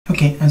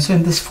Okay, and so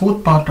in this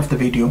fourth part of the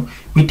video,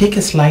 we take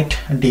a slight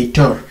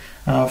detour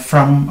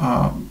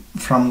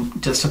from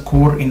just a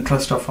core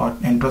interest of our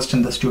interest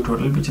in this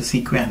tutorial, which is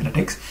CQA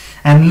analytics,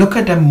 and look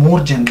at a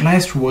more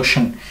generalized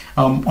version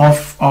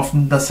of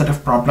the set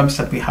of problems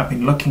that we have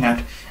been looking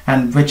at,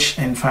 and which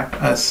in fact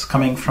is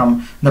coming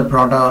from the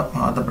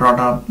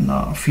broader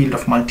field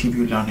of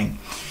multi-view learning.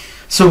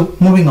 So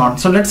moving on,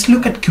 so let's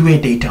look at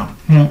QA data.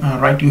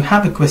 Right, you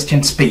have a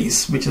question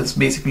space, which is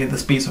basically the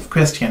space of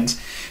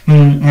questions,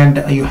 and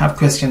you have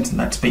questions in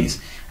that space,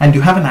 and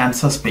you have an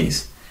answer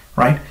space,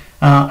 right?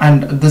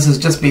 And this is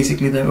just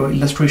basically the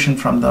illustration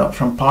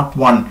from part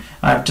one.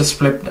 I've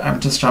just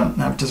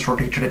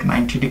rotated it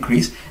 90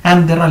 degrees,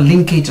 and there are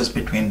linkages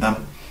between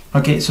them.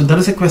 Okay, so there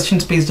is a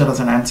question space, there is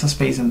an answer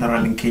space, and there are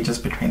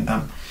linkages between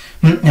them.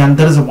 And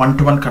there is a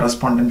one-to-one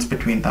correspondence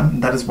between them.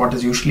 That is what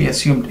is usually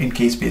assumed in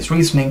case-based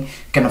reasoning.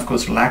 You can of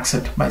course relax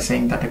it by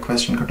saying that a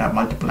question could have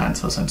multiple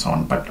answers and so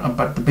on,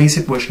 but the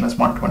basic version is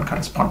one-to-one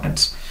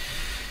correspondence.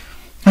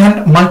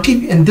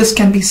 And this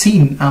can be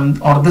seen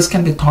or this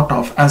can be thought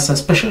of as a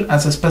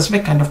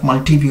specific kind of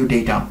multi-view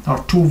data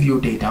or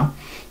two-view data,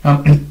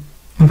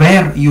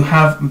 where you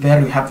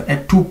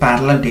have two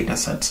parallel data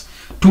sets,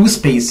 two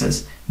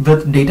spaces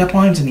with data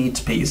points in each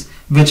space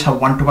which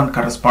have one-to-one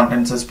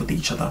correspondences with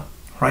each other.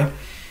 Right?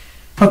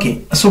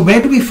 Okay, so where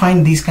do we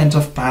find these kinds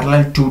of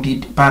parallel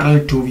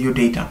two-view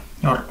data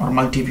or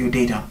multi-view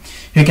data?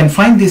 You can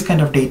find this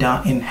kind of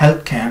data in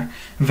healthcare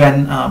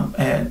when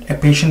a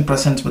patient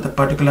presents with a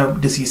particular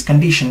disease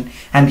condition,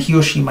 and he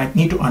or she might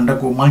need to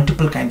undergo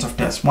multiple kinds of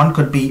tests. One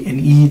could be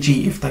an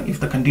EEG if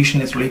the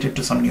condition is related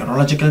to some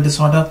neurological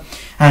disorder,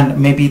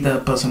 and maybe the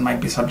person might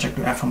be subject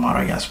to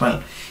fMRI as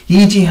well.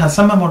 EEG has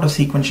some amount of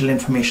sequential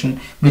information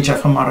which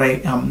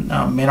fMRI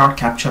may not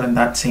capture in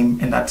that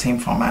same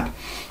format.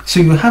 So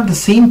you have the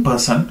same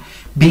person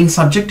being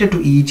subjected to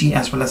EEG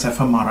as well as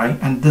fMRI,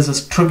 and this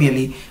is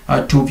trivially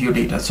two-view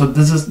data. So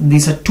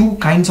these are two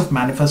kinds of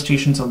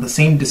manifestations of the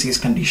same disease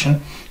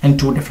condition in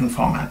two different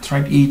formats,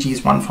 right? EEG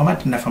is one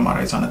format and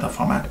fMRI is another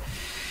format.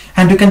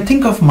 And you can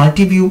think of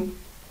multi-view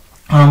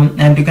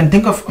and you can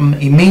think of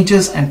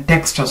images and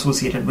text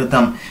associated with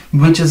them,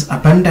 which is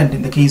abundant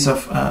in the case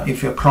of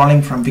if you're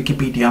crawling from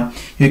Wikipedia.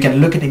 You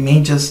can look at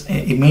images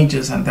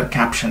and their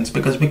captions,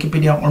 because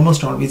Wikipedia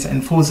almost always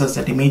enforces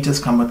that images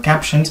come with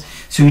captions.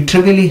 So you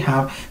trivially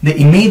have the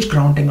image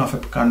grounding of a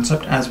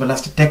concept as well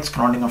as the text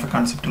grounding of a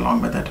concept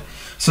along with it.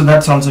 So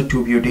that's also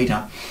two-view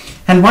data.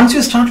 And once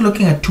you start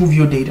looking at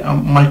two-view data,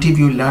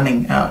 multi-view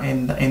learning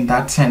in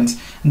that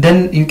sense,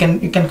 then you can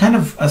kind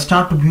of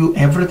start to view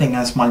everything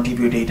as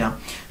multi-view data.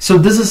 So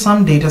this is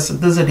some data.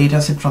 This is a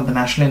data set from the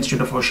National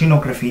Institute of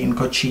Oceanography in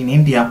Kochi in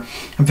India,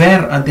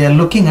 where they are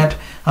looking at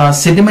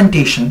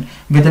sedimentation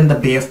within the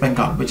Bay of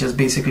Bengal, which is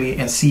basically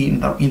a sea in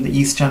the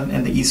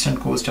eastern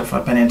coast of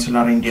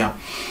peninsular India.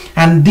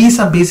 And these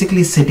are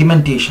basically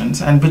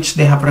sedimentations, and which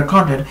they have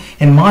recorded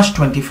in March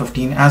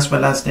 2015, as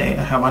well as they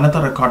have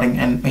another recording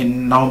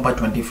in November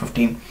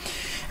 2015.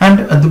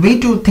 And the way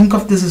to think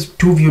of this as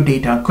two-view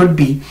data could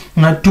be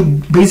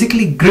to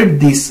basically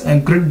grid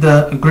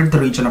the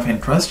region of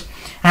interest,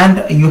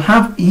 and you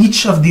have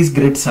each of these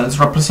grid cells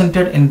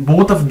represented in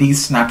both of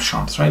these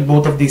snapshots, right?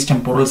 Both of these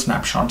temporal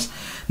snapshots.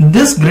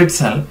 This grid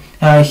cell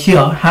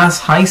here has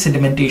high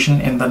sedimentation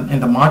in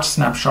the March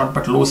snapshot,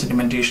 but low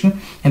sedimentation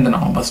in the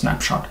November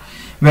snapshot.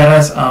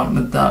 Whereas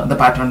the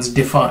patterns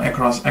differ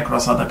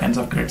across other kinds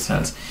of grid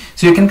cells.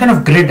 So you can kind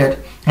of grid it,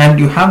 and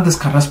you have this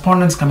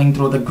correspondence coming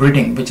through the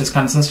gridding, which is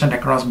consistent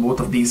across both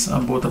of these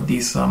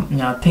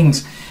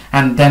things,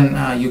 and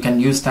then you can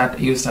use that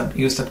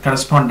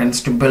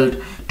correspondence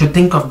to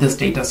think of this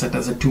data set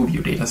as a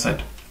two-view data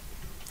set.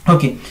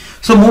 Okay,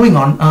 so moving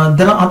on,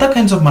 there are other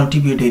kinds of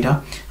multi-view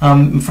data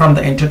from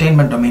the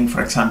entertainment domain.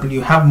 For example,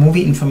 you have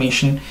movie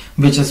information,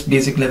 which is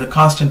basically the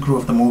cast and crew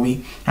of the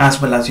movie, as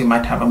well as you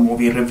might have a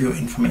movie review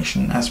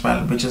information as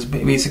well, which is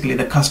basically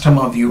the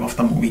customer view of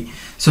the movie.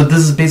 So this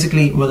is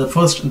basically where the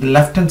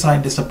left-hand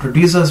side is the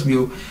producer's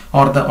view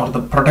or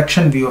the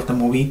production view of the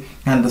movie,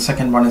 and the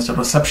second one is the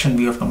reception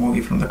view of the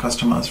movie from the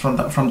customers, from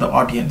the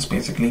audience,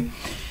 basically.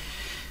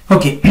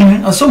 Okay,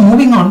 so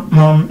moving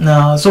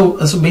on, so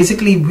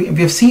basically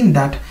we have seen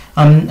that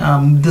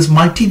this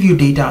multi-view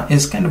data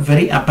is kind of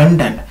very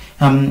abundant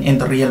in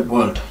the real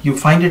world. You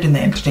find it in the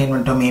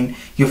entertainment domain,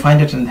 you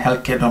find it in the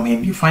healthcare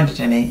domain, you find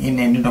it in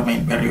any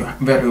domain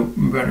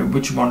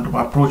which you want to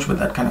approach with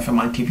that kind of a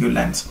multi-view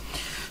lens.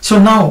 So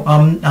now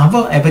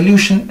our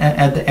evolution,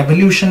 the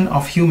evolution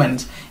of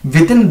humans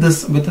within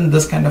this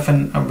kind of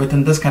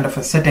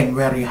a setting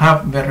where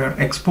you're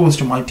exposed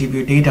to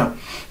multi-view data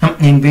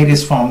in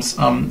various forms.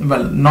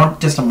 Well, not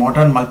just a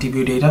modern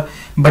multi-view data,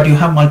 but you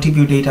have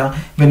multi-view data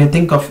when you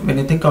think of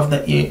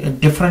the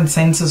different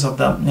senses of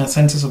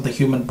the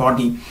human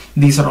body.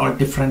 These are all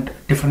different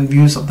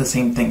views of the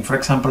same thing. For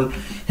example,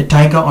 a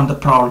tiger on the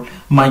prowl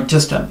might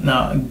just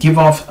give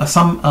off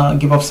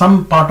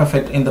some part of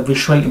it in the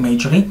visual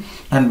imagery,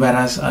 and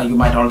whereas you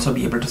might also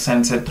be able to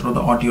sense it through the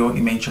audio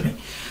imagery.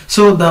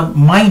 So the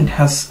mind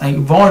has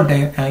evolved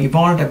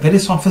a very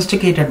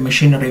sophisticated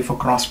machinery for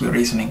cross-view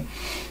reasoning.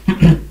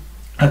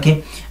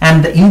 Okay,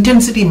 and the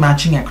intensity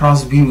matching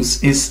across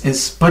views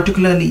is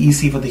particularly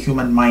easy for the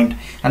human mind,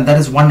 and that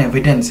is one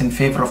evidence in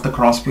favor of the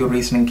cross-view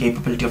reasoning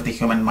capability of the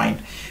human mind.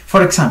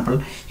 For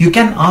example, you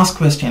can ask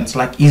questions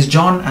like, is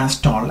John as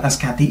tall as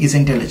Kathy is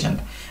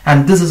intelligent?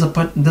 And this is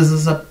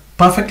a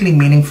perfectly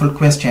meaningful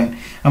question,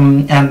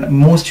 and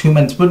most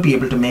humans would be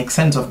able to make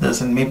sense of this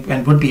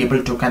and would be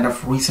able to kind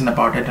of reason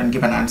about it and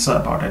give an answer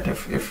about it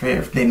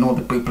if they know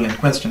the people in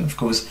question, of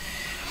course.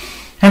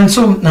 And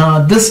so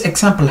this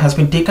example has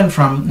been taken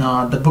from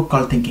the book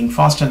called Thinking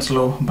Fast and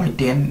Slow by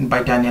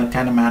Daniel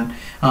Kahneman,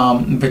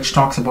 which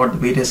talks about the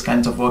various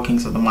kinds of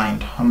workings of the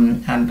mind,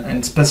 and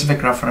in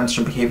specific reference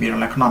to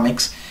behavioral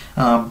economics.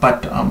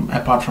 But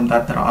apart from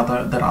that, there are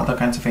other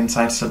kinds of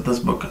insights that this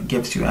book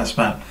gives you as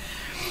well.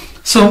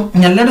 So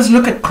let us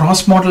look at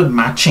cross-modal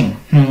matching.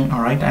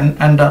 All right,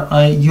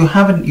 and you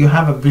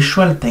have a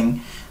visual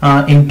thing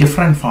in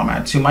different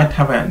formats. You might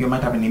have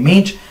an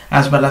image,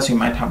 as well as you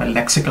might have a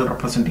lexical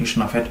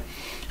representation of it,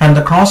 and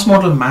the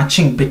cross-modal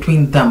matching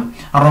between them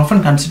are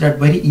often considered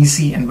very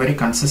easy and very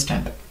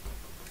consistent.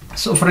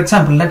 So for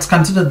example, let's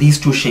consider these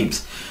two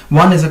shapes.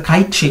 One is a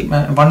kite shape,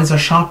 one is a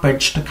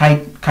sharp-edged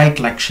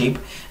kite-like shape,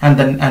 and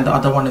the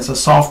other one is a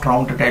soft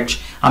rounded edge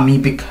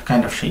amoebic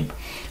kind of shape.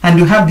 And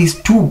you have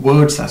these two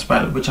words as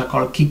well, which are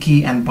called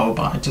Kiki and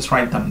Boba. I just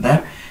write them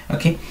there.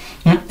 Okay,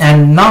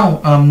 and now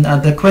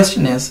the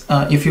question is,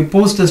 if you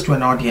pose this to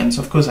an audience,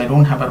 of course I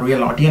don't have a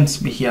real audience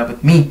here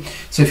with me,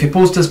 so if you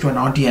pose this to an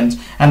audience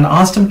and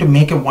ask them to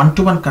make a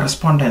one-to-one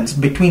correspondence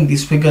between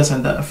these figures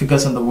and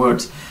the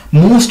words,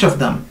 most of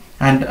them,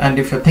 and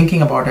if you're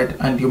thinking about it,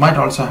 and you might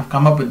also have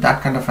come up with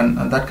that kind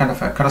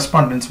of a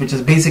correspondence, which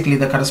is basically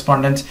the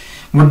correspondence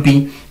would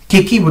be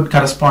Kiki would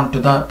correspond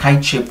to the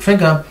kite-shaped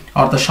figure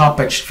or the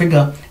sharp-edged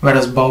figure,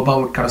 whereas Boba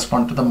would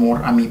correspond to the more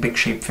amoebic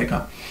shaped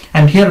figure.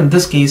 And here in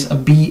this case,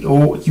 B,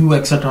 O, U,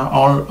 etc.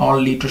 all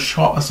lead to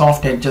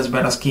soft edges,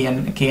 whereas K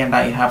and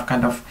I have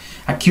kind of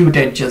acute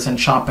edges and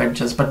sharp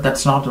edges. But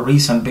that's not the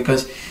reason,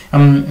 because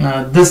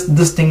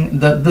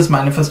this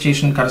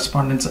manifestation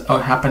correspondence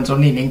happens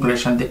only in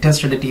English, and they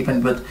tested it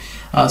even with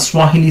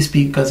Swahili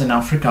speakers in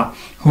Africa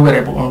who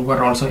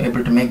were also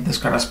able to make this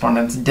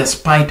correspondence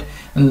despite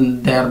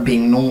there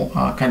being no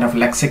kind of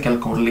lexical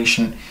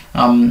correlation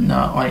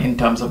or in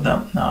terms of the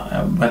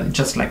well,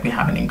 just like we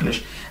have in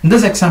English. And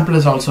this example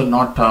is also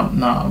not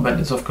well,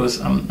 it's of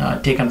course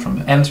taken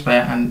from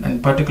elsewhere, and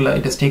in particular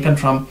it is taken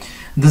from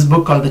this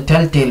book called The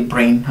Telltale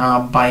Brain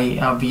by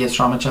V.S.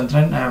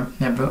 Ramachandran,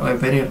 a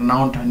very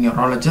renowned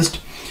neurologist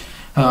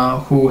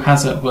who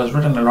has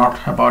written a lot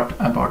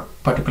about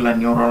particular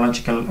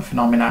neurological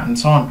phenomena and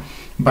so on.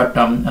 But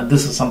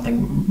this is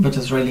something which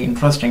is really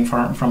interesting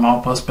from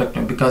our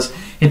perspective, because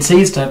it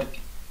says that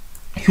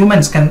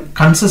humans can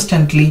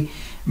consistently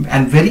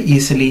and very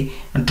easily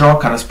draw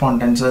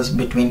correspondences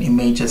between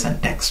images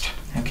and text.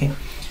 Okay.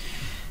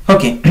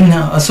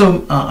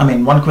 So I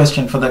mean, one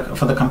question for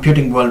the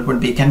computing world would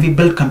be, can we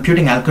build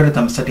computing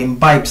algorithms that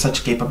imbibe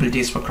such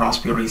capabilities for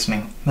cross-view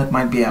reasoning? That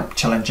might be a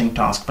challenging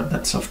task, but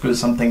that's of course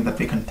something that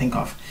we can think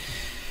of.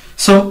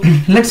 So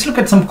let's look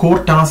at some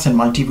core tasks in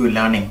multi-view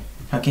learning.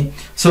 Okay,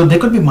 so there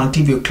could be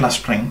multi-view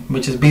clustering,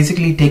 which is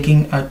basically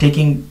taking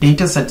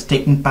data sets,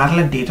 taking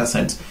parallel data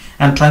sets,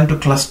 and trying to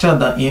cluster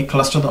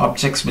the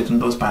objects within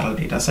those parallel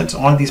data sets.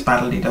 All these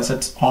parallel data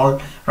sets all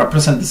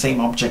represent the same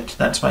object.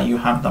 That's why you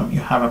have them.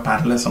 You have a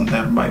parallelism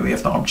there by way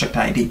of the object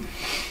ID.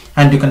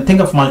 And you can think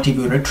of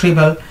multi-view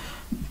retrieval.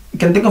 You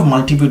can think of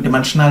multi-view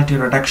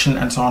dimensionality reduction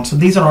and so on. So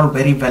these are all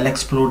very well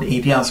explored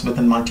areas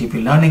within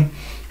multi-view learning.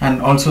 And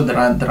also there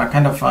are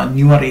kind of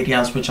newer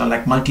areas which are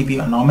like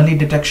multi-view anomaly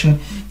detection.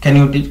 Can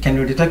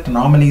you detect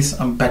anomalies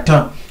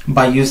better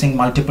by using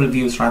multiple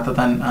views rather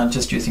than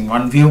just using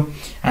one view?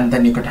 And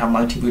then you could have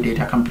multi-view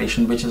data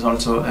completion, which is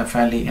also a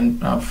fairly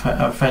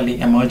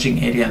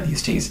emerging area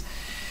these days.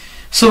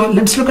 So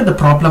let's look at the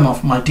problem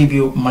of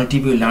multi-view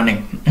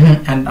learning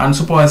and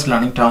unsupervised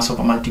learning tasks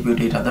over multi-view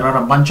data. There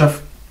are a bunch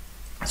of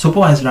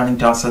supervised learning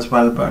tasks as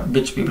well, but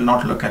which we will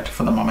not look at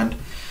for the moment.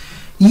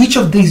 Each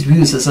of these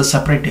views is a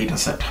separate data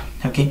set,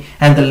 okay,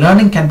 and the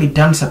learning can be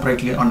done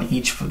separately on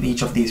each of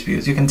these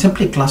views. You can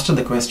simply cluster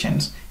the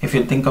questions. If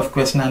you think of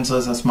question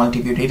answers as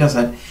multi-view data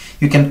set,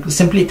 you can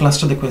simply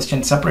cluster the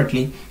questions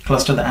separately,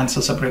 cluster the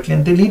answers separately,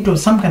 and they lead to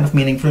some kind of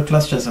meaningful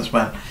clusters as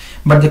well.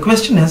 But the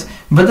question is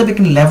whether we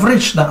can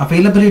leverage the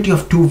availability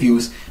of two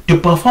views to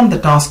perform the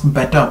task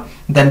better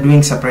than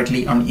doing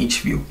separately on each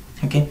view.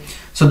 Okay,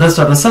 so thus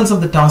the results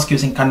of the task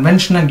using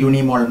conventional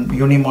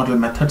unimodal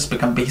methods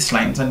become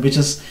baselines, and which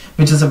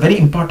is a very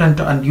important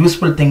and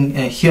useful thing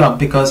here,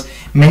 because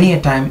many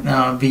a time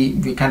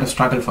we kind of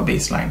struggle for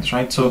baselines,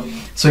 right? So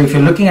if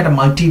you're looking at a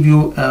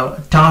multi-view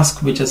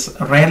task which is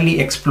rarely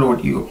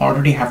explored, you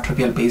already have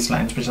trivial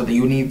baselines, which are the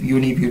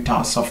uniview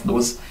tasks of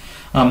those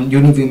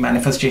UniView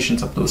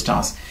manifestations of those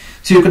tasks.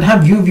 So you could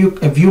have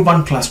view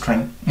 1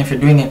 clustering. If you're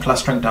doing a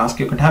clustering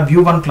task, you could have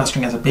view 1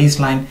 clustering as a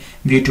baseline,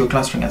 view 2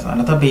 clustering as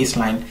another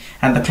baseline,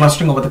 and the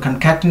clustering over the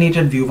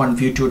concatenated view 1,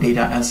 view 2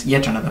 data as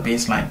yet another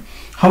baseline.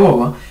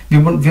 However,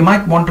 we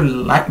might want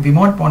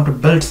to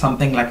build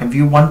something like a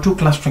view 1, 2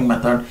 clustering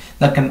method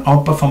that can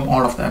outperform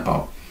all of the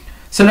above.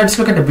 So let's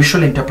look at a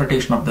visual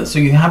interpretation of this. So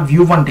you have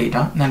view 1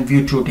 data and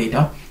view 2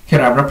 data.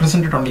 Here I've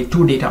represented only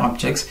 2 data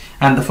objects,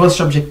 and the first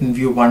object in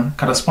view 1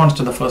 corresponds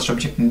to the first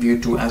object in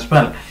view 2 as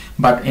well.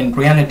 But in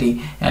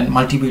reality, in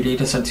multi-view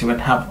data sets, you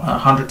would have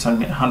hundreds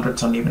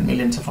and even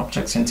millions of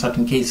objects in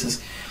certain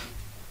cases.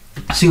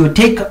 So you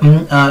take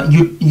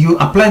you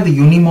apply the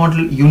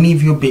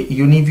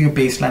UniView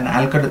baseline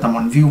algorithm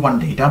on view 1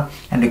 data,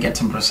 and you get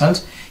some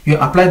results. You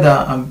apply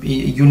the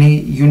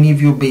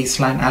UniView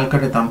baseline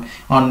algorithm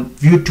on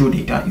view 2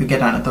 data, you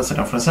get another set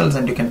of results,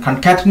 and you can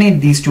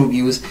concatenate these 2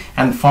 views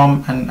and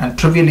form and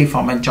trivially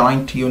form a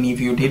joint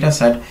UniView data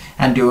set,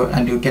 and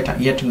you get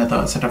yet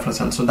another set of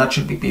results. So that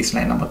should be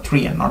baseline number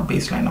 3 and not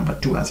baseline number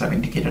 2, as I've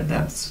indicated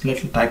there. It's a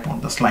little typo on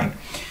the slide.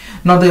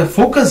 Now the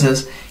focus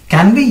is,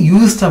 can we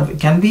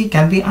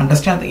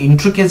understand the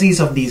intricacies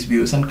of these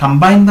views and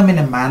combine them in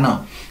a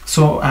manner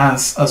so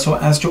as to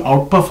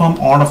outperform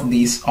all of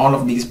these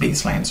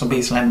baselines. So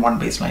baseline 1,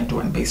 baseline 2,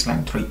 and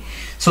baseline 3.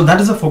 So that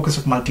is the focus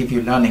of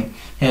multi-view learning,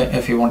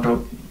 if you want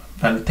to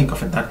think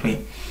of it that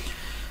way.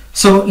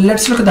 So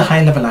let's look at the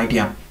high level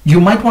idea.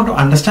 You might want to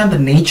understand the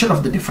nature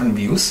of the different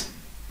views,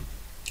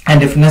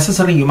 and if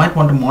necessary, you might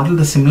want to model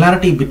the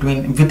similarity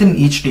within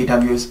each data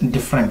views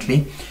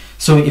differently.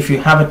 So if you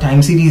have a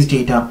time series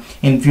data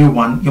in view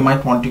 1, you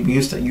might want to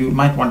use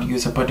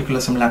a particular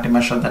similarity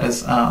measure that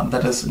is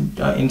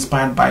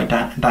inspired by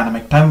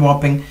dynamic time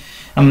warping.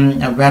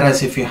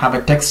 Whereas if you have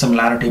a text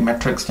similarity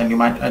metrics, then you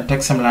might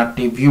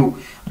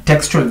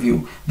textual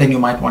view, then you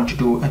might want to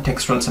do a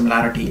textual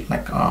similarity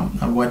like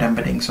a word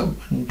embedding, so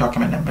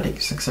document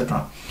embeddings,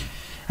 etc.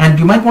 And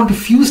you might want to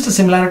fuse the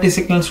similarity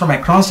signals from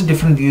across the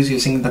different views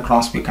using the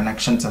cross view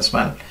connections as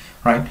well,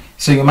 right?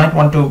 So you might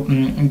want to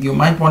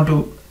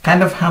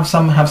kind of have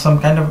some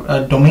kind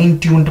of domain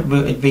tuned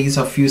ways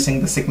of fusing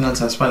the signals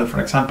as well.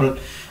 For example,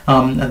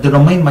 the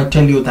domain might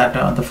tell you that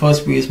the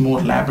first view is more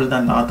reliable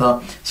than the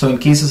other. So in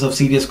cases of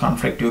serious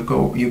conflict, you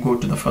go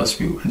to the first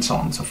view, and so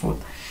on and so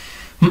forth.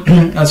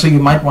 So you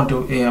might want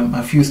to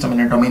fuse them in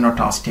a domain or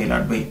task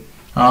tailored way.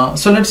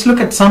 So let's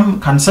look at some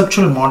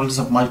conceptual models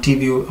of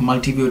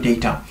multi-view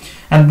data.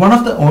 And one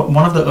of the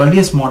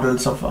earliest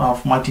models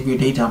of multi-view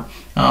data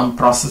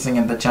processing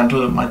in the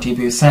general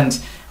multi-view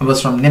sense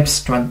was from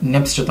NIPS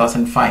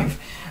 2005.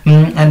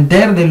 And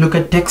there they look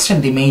at text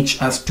and image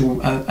as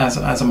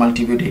a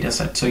multi-view data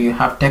set. So you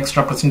have text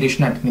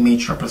representation and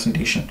image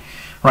representation,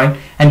 right?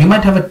 And you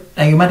might have a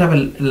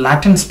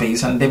latent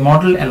space, and they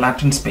model a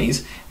latent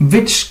space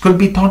which could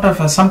be thought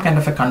of as some kind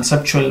of a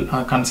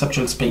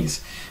conceptual space.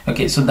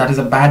 Okay, so that is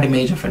a bad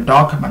image of a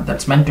dog, but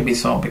that's meant to be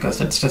so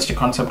because it's just a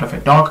concept of a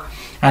dog.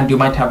 And you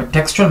might have a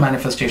textual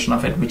manifestation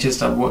of it, which is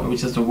the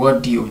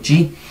word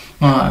DOG,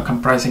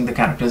 comprising the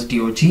characters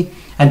DOG,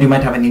 and you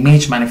might have an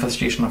image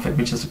manifestation of it,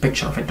 which is a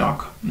picture of a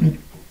dog,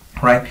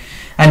 right?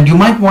 And you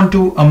might want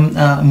to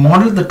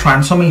model the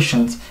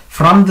transformations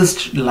from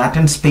this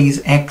latent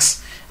space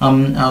X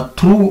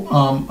through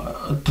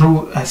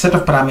a set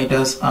of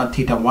parameters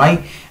theta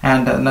y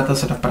and another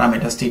set of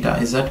parameters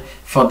theta z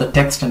for the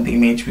text and the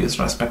image views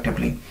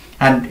respectively.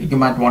 And you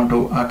might want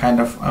to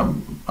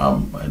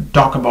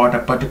talk about a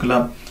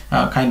particular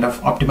kind of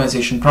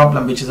optimization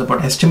problem, which is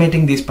about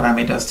estimating these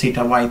parameters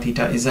theta y,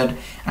 theta z,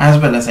 as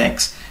well as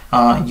x,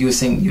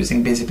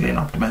 using basically an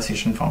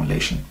optimization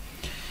formulation.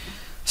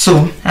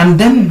 So, and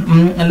then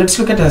let's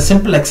look at a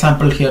simple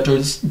example here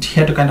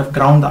to kind of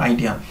ground the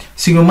idea.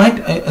 So you might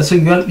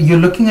you're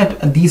looking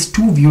at these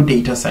 2 view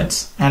data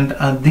sets, and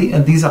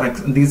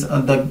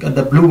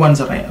the blue ones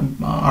are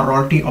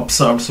already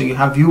observed. So you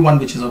have view 1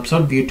 which is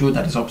observed, view 2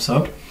 that is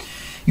observed.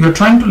 You're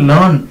trying to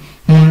learn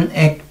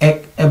a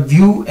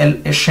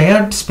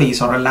shared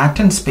space or a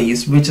latent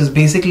space, which is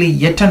basically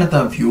yet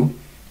another view,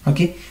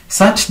 okay,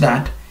 such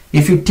that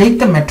if you take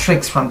the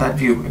metrics from that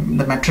view,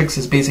 the metrics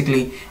is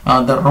basically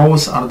the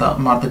rows are the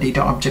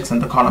data objects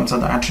and the columns are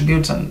the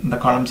attributes, and the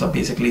columns are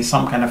basically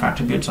some kind of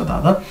attributes or the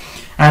other.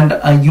 And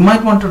you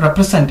might want to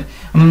represent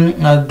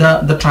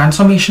the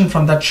transformation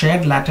from that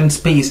shared latent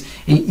space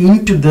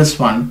into this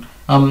one,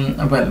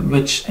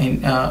 which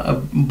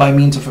by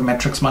means of a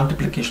matrix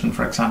multiplication,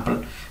 for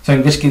example. So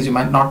in which case you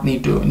might not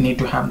need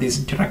to have these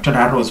directed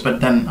arrows, but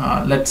then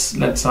let's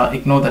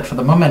ignore that for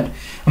the moment.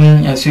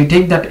 So you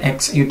take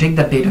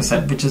that data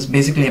set, which is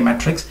basically a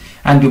matrix,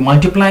 and you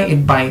multiply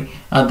it by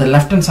the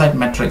left hand side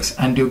matrix,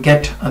 and you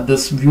get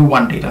this view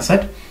 1 data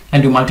set,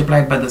 and you multiply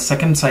it by the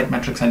second side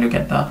matrix, and you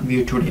get the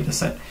view 2 data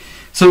set.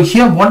 So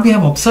here what we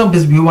have observed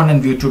is view 1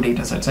 and view 2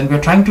 data sets, and we're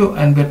trying to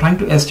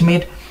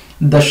estimate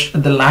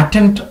the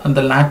latent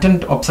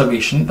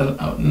observation,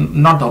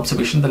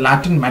 the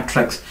latent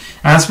metrics,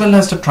 as well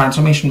as the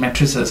transformation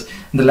matrices,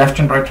 the left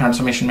and right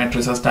transformation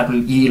matrices that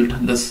will yield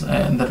these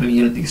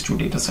 2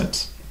 data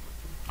sets.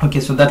 Okay,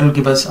 so that will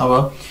give us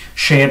our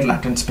shared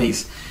latent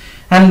space.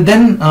 And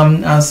then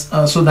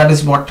so that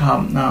is what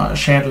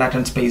shared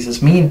latent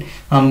spaces mean.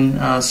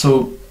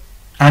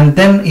 And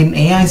then in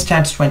AI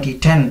Stats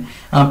 2010,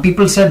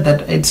 people said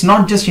that it's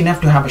not just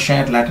enough to have a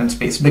shared latent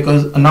space,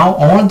 because now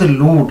all the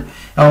load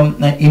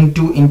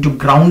into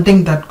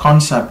grounding that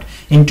concept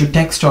into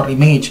text or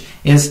image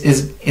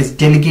is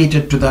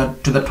delegated to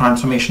the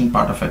transformation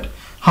part of it.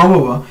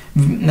 However,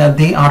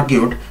 they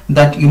argued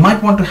that you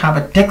might want to have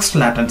a text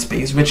latent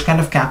space, which kind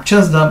of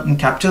captures the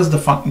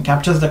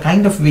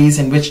kind of ways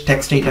in which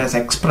text data is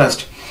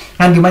expressed,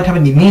 and you might have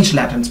an image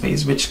latent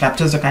space, which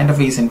captures the kind of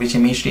ways in which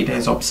image data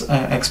is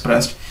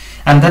expressed,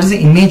 and that is the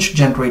image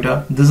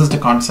generator. This is the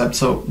concept.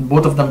 So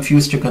both of them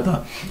fuse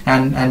together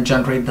and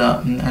generate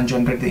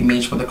the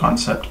image for the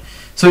concept.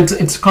 So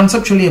it's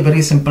conceptually a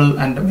very simple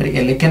and a very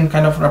elegant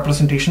kind of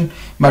representation,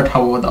 but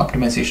however the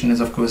optimization is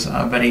of course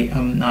very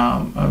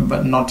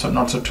but not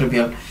so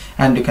trivial.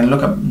 And you can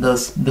look up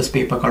this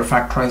paper called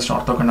Factorized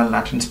Orthogonal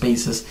Latent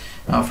Spaces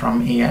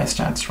from AI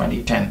Stats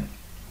 2010.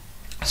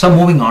 So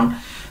moving on.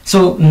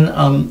 So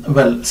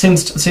well,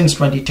 since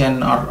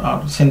 2010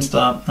 or since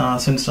the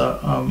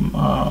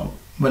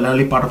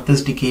early part of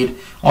this decade,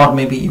 or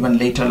maybe even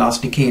later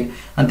last decade,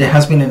 and there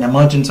has been an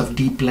emergence of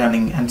deep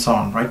learning and so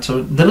on, right?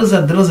 So there is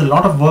a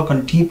lot of work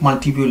on deep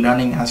multi-view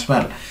learning as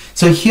well.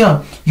 So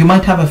here you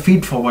might have a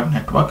feed-forward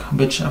network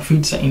which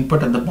feeds the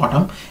input at the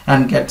bottom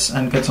and gets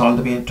all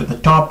the way to the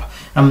top,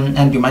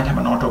 and you might have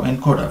an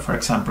autoencoder, for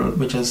example,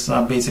 which is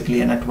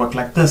basically a network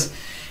like this.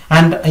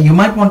 And you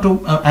might want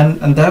to,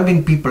 and there have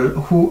been people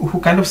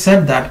who kind of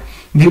said that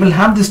we will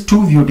have this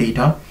two-view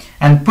data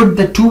and put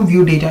the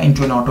two-view data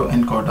into an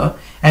autoencoder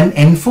and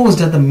enforce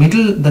that the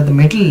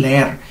middle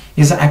layer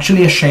is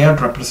actually a shared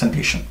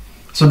representation.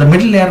 So the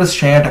middle layer is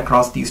shared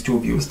across these two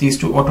views. These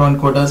two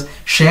autoencoders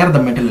share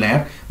the middle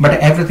layer, but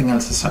everything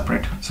else is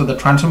separate. So the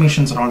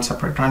transformations are all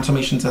separate.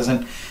 Transformations as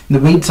in the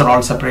weights are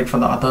all separate for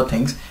the other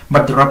things,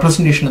 but the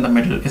representation in the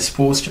middle is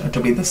supposed to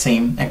be the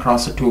same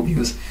across the two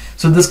views.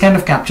 So this kind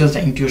of captures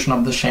the intuition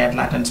of the shared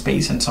latent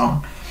space and so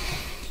on.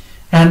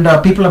 And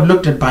people have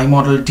looked at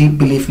bimodal deep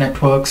belief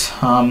networks,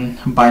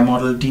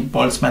 bimodal deep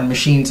Boltzmann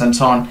machines, and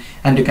so on.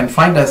 And you can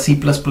find a C++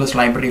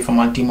 library for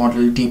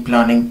multi-modal deep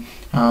learning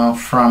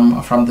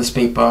from this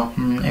paper.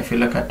 If you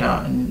look at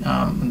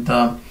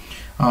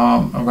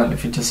well,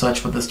 if you just search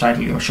for this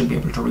title, you should be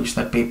able to reach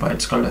that paper.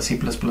 It's called a C++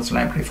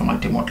 library for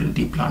multi-modal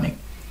deep learning.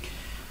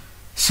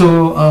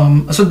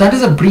 So, so that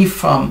is a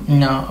brief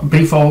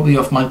overview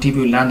of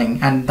multi-view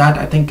learning, and that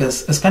I think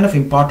is kind of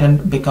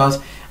important because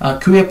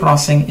QA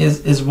processing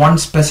is one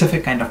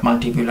specific kind of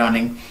multi-view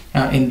learning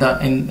in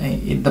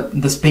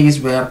the space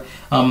where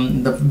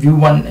the view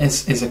one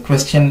is a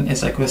question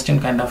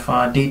kind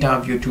of data,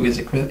 view two is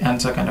a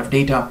answer kind of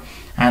data,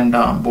 and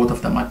both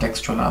of them are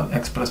textual,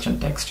 expressed in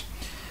text.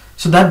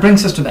 So that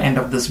brings us to the end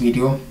of this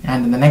video,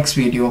 and in the next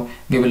video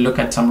we will look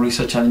at some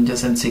research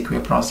challenges in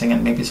CQA processing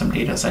and maybe some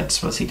data sets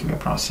for CQA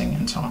processing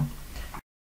and so on.